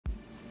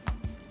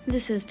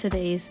This is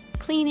today's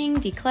cleaning,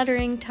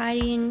 decluttering,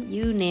 tidying,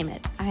 you name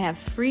it. I have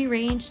free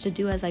range to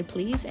do as I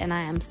please, and I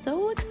am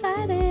so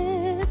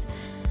excited.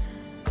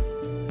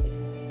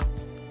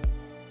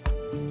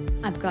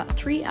 I've got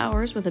 3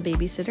 hours with a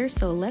babysitter,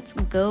 so let's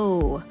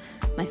go.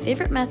 My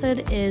favorite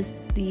method is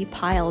the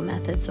pile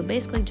method. So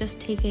basically just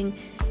taking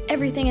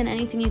everything and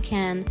anything you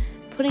can,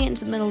 putting it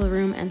into the middle of the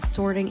room and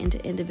sorting into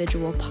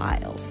individual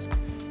piles.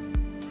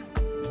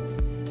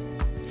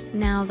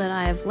 Now that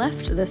I've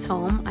left this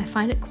home, I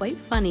find it quite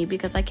funny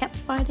because I kept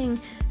finding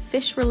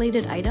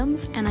fish-related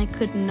items and I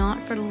could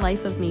not for the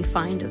life of me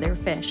find their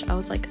fish. I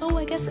was like, oh,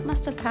 I guess it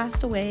must have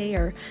passed away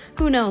or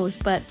who knows,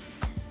 but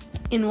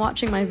in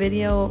watching my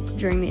video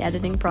during the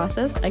editing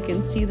process, I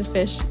can see the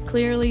fish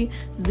clearly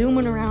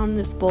zooming around in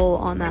its bowl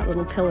on that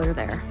little pillar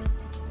there.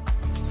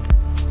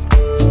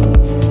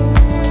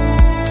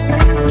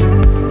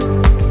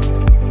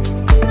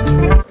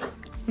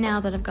 Now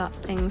that I've got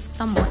things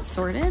somewhat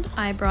sorted,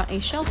 I brought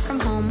a shelf from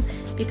home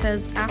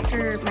because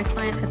after my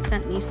client had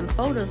sent me some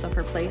photos of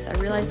her place, I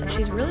realized that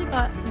she's really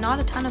got not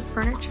a ton of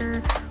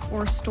furniture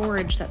or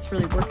storage that's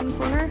really working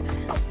for her,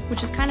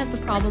 which is kind of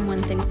the problem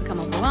when things become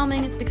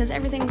overwhelming. It's because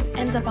everything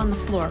ends up on the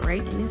floor,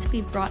 right? It needs to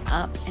be brought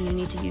up and you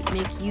need to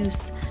make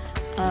use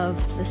of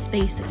the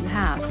space that you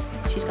have.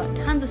 She's got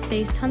tons of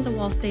space, tons of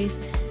wall space.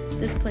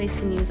 This place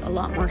can use a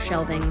lot more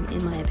shelving,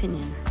 in my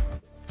opinion.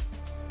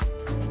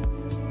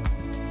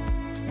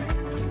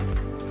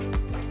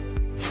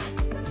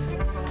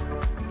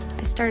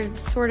 Started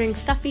sorting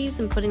stuffies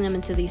and putting them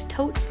into these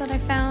totes that I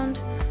found.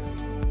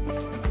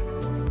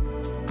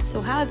 So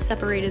how I've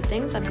separated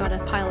things, I've got a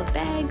pile of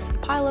bags, a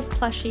pile of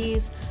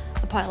plushies,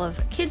 a pile of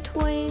kid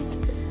toys.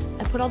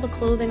 I put all the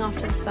clothing off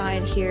to the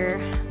side here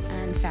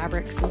and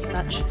fabrics and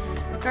such.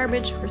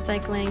 Garbage,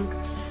 recycling,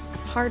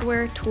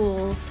 hardware,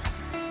 tools,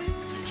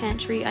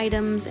 pantry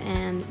items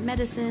and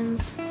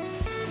medicines.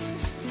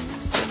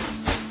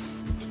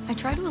 I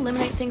try to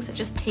eliminate things that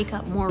just take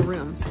up more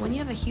room. So when you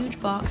have a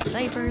huge box of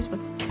diapers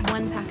with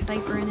one pack of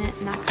diaper in it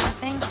and that kind of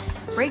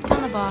thing, break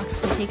down the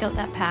box and take out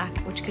that pack,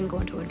 which can go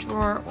into a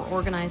drawer or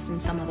organized in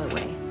some other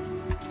way.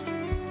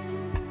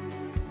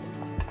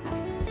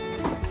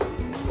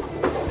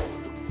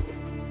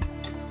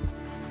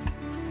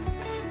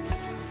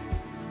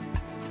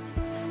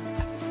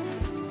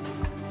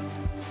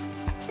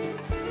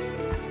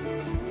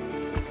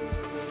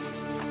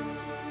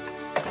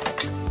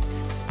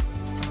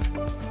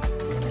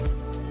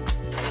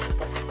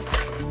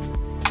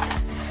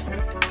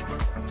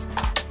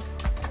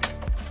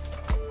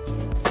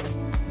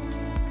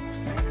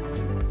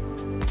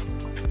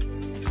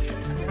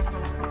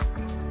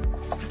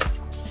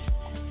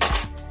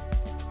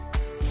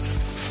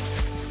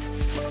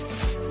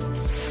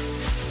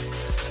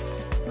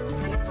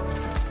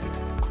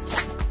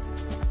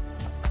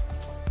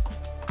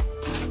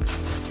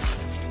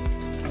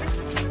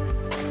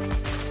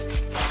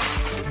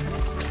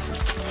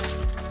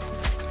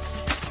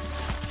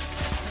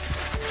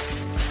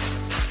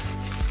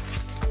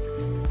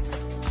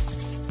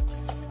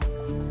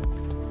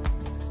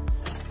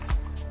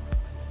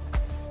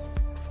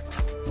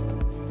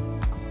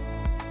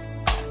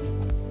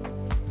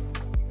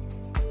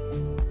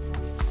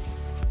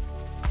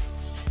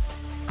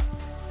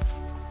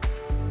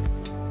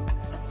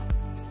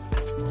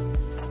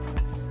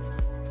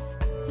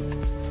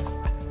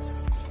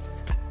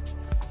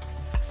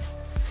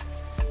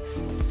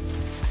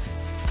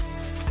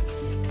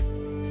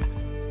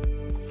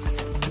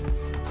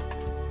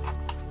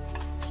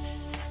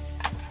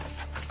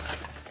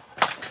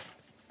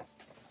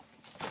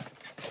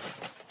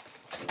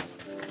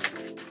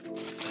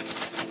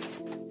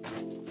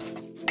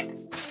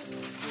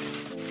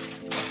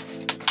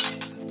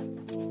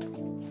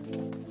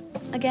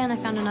 Again, I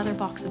found another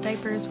box of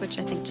diapers, which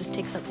I think just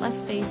takes up less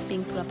space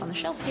being put up on the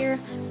shelf here,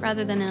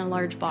 rather than in a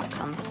large box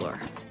on the floor.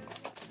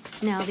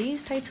 Now,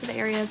 these types of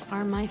areas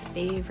are my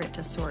favorite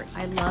to sort.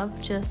 I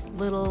love just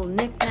little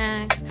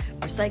knickknacks,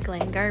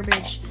 recycling,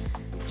 garbage,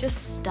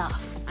 just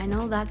stuff. I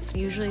know that's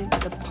usually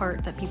the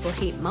part that people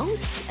hate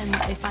most and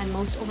that they find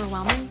most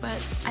overwhelming, but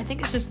I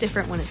think it's just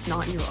different when it's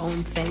not your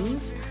own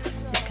things.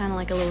 It's kind of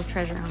like a little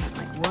treasure hunt,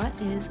 like what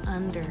is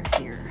under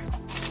here?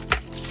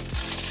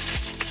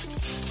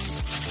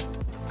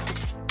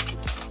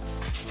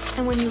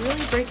 And when you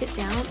really break it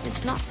down,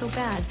 it's not so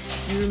bad.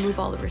 You remove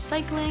all the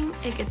recycling,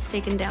 it gets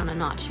taken down a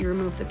notch. You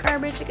remove the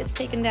garbage, it gets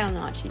taken down a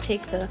notch. You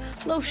take the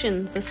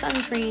lotions, the sun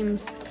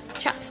creams,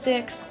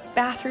 chapsticks,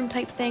 bathroom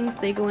type things,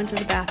 they go into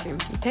the bathroom.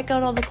 You pick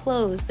out all the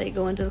clothes, they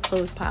go into the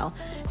clothes pile.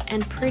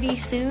 And pretty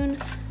soon,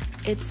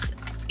 it's,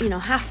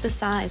 half the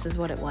size is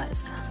what it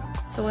was.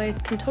 So I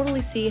can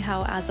totally see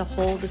how as a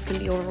whole this can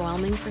be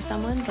overwhelming for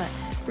someone, but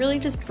really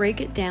just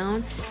break it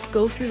down,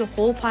 go through the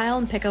whole pile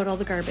and pick out all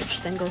the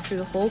garbage, then go through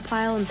the whole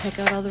pile and pick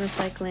out all the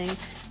recycling,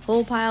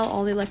 whole pile,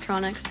 all the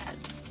electronics.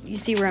 You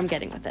see where I'm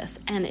getting with this,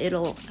 and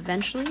it'll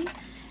eventually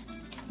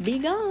be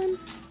gone.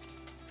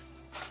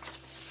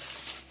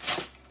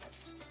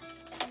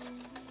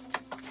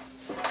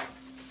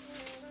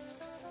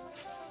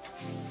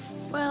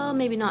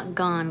 maybe not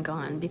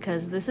gone,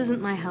 because this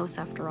isn't my house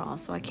after all,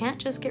 so I can't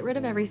just get rid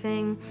of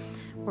everything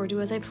or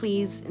do as I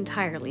please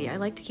entirely. I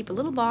like to keep a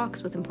little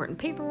box with important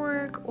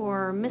paperwork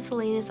or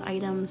miscellaneous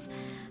items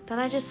that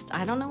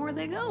I don't know where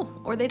they go,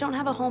 or they don't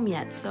have a home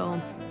yet,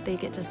 so they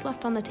get just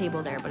left on the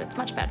table there, but it's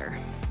much better.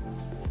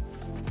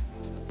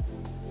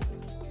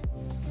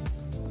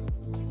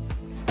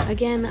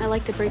 Again, I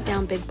like to break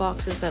down big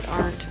boxes that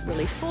aren't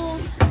really full,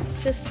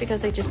 just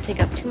because they just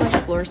take up too much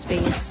floor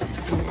space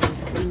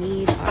and we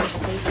need our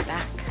space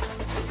back.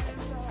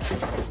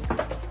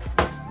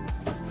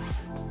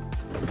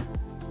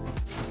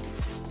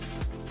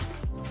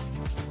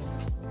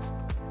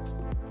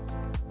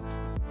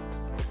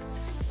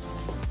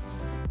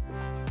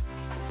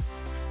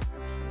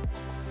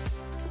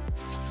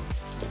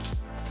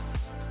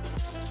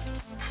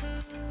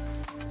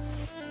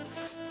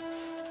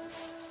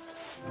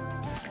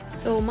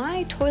 So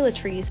my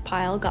toiletries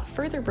pile got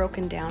further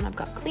broken down. I've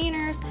got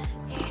cleaners,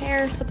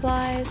 hair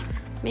supplies,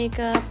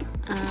 makeup,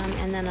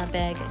 and then a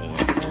bag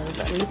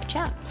of lip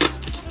chaps.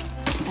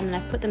 And then I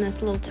put them in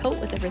this little tote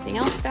with everything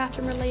else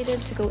bathroom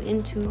related to go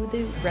into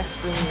the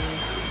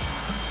restroom.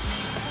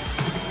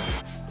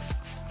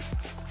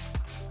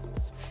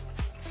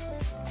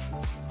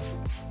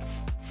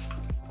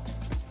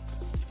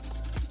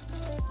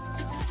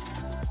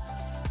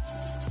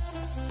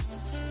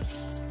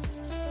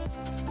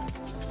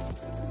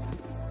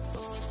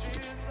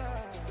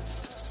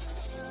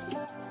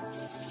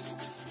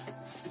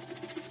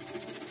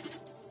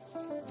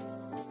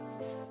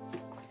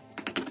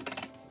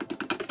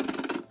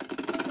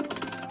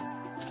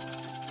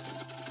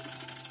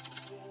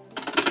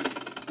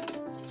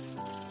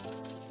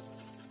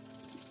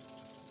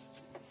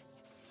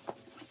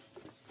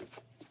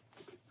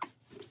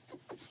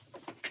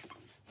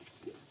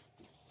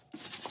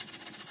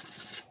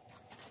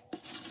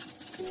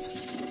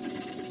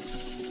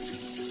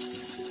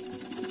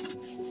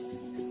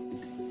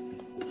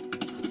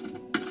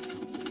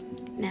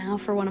 Now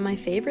for one of my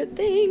favorite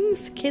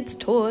things, kids'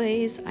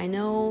 toys. I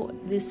know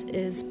this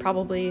is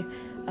probably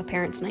a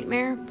parent's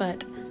nightmare,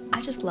 but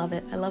I just love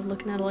it. I love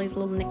looking at all these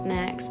little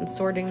knickknacks and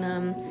sorting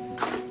them.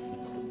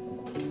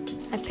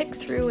 I picked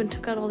through and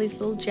took out all these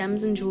little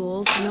gems and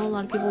jewels. I know a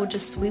lot of people would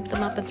just sweep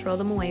them up and throw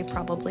them away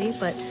probably,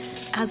 but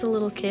as a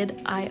little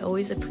kid, I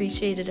always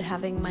appreciated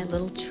having my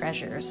little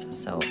treasures,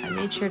 so I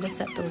made sure to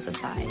set those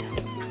aside.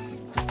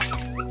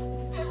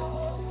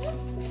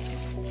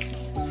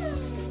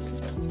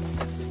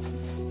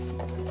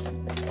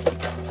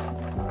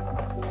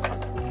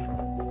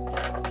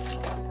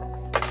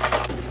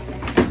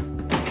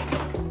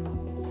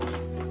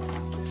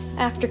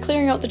 After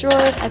clearing out the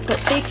drawers, I put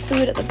fake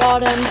food at the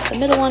bottom. The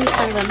middle one is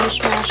kind of a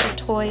mishmash of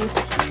toys.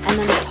 And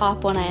then the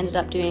top one I ended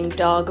up doing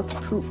dog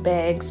poop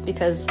bags,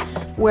 because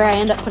where I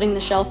end up putting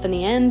the shelf in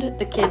the end,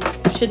 the kid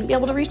shouldn't be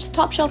able to reach the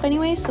top shelf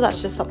anyway, so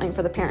that's just something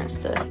for the parents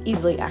to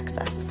easily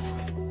access.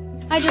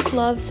 I just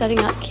love setting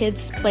up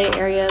kids' play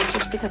areas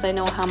just because I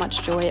know how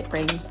much joy it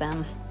brings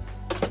them.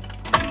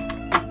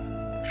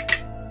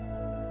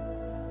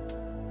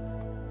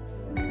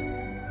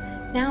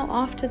 Now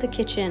off to the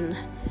kitchen.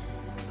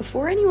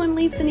 Before anyone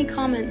leaves any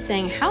comments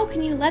saying, how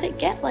can you let it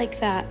get like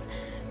that?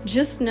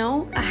 Just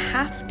know, a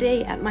half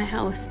day at my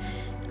house,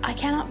 I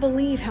cannot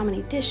believe how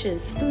many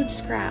dishes, food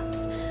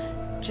scraps,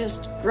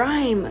 just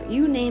grime,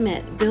 you name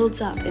it,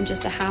 builds up in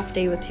just a half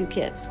day with 2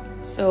 kids.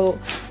 So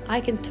I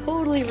can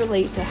totally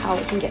relate to how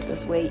it can get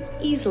this way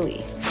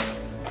easily.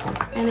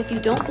 And if you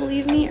don't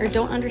believe me or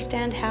don't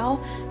understand how,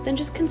 then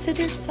just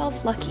consider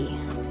yourself lucky.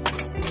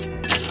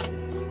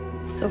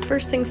 So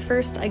first things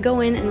first, I go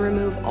in and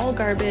remove all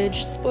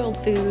garbage,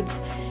 spoiled foods,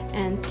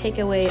 and take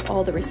away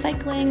all the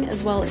recycling,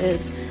 as well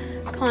as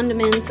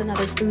condiments and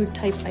other food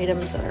type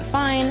items that are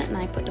fine, and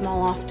I put them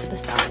all off to the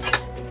side.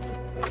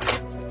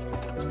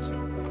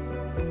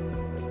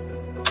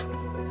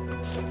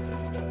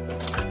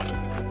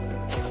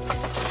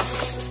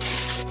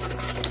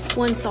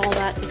 Once all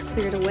that is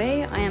cleared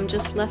away, I am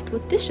just left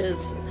with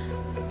dishes.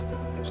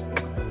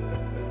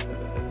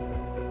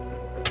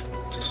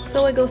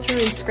 So I go through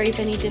and scrape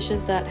any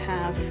dishes that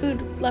have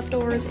food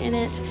leftovers in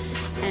it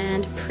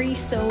and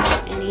pre-soak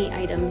any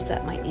items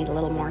that might need a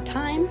little more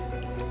time,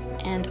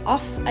 and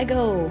off I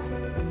go.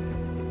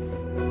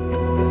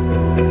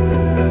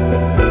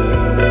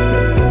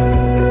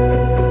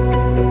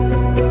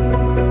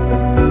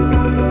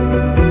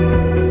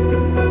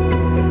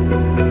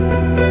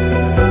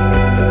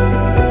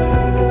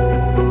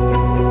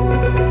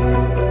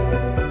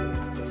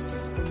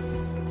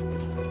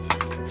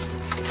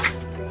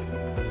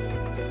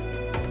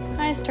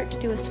 I start to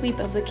do a sweep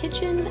of the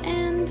kitchen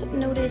and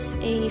notice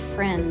a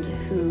friend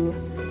who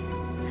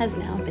has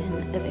now been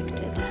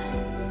evicted.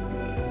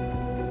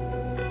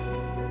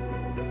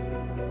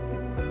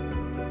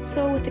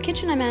 So with the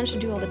kitchen, I managed to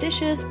do all the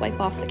dishes, wipe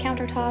off the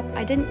countertop.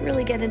 I didn't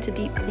really get into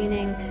deep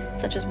cleaning,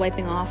 such as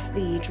wiping off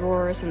the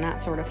drawers and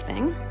that sort of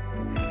thing.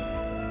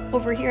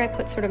 Over here, I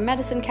put sort of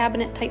medicine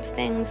cabinet type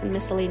things and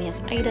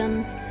miscellaneous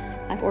items.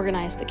 I've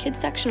organized the kids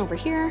section over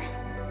here.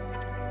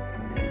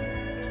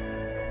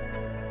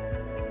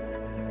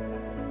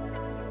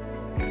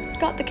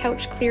 got the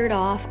couch cleared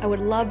off. I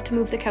would love to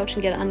move the couch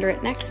and get under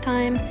it next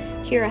time.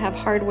 Here I have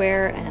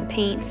hardware and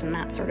paints and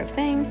that sort of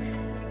thing.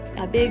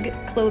 A big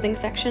clothing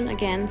section,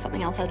 again,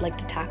 something else I'd like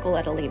to tackle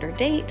at a later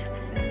date.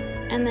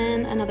 And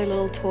then another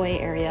little toy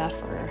area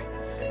for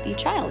the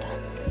child.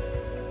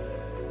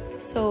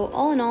 So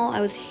all in all,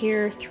 I was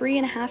here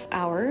 3.5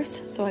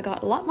 hours, so I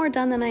got a lot more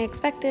done than I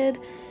expected,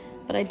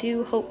 but I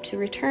do hope to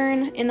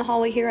return. In the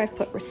hallway here, I've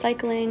put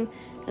recycling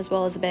as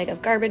well as a bag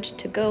of garbage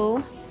to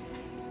go.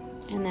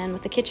 And then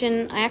with the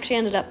kitchen, I actually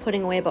ended up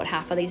putting away about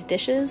half of these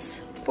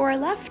dishes before I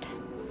left.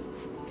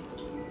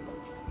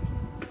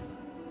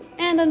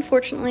 And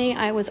unfortunately,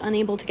 I was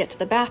unable to get to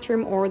the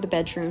bathroom or the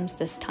bedrooms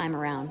this time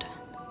around.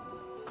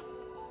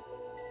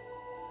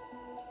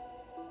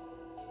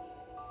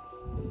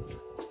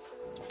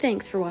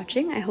 Thanks for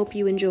watching. I hope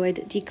you enjoyed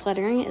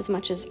decluttering as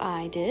much as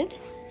I did.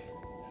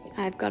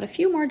 I've got a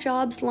few more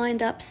jobs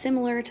lined up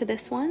similar to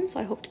this one, so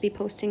I hope to be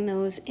posting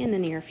those in the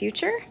near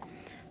future.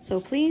 So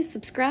please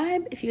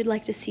subscribe if you'd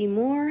like to see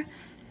more.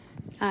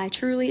 I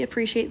truly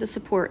appreciate the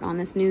support on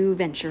this new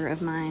venture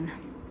of mine.